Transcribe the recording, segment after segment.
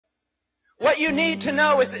What you need to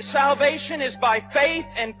know is that salvation is by faith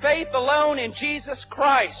and faith alone in Jesus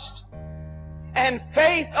Christ. And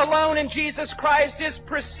faith alone in Jesus Christ is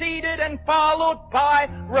preceded and followed by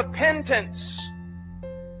repentance.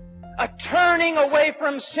 A turning away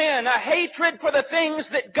from sin, a hatred for the things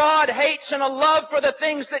that God hates and a love for the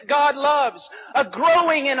things that God loves. A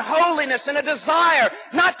growing in holiness and a desire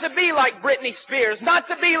not to be like Britney Spears, not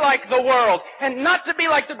to be like the world, and not to be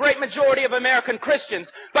like the great majority of American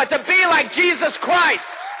Christians, but to be like Jesus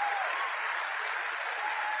Christ.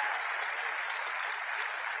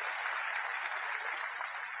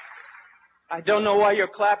 I don't know why you're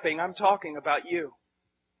clapping. I'm talking about you.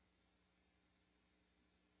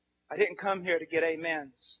 I didn't come here to get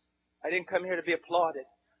amens. I didn't come here to be applauded.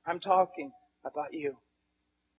 I'm talking about you.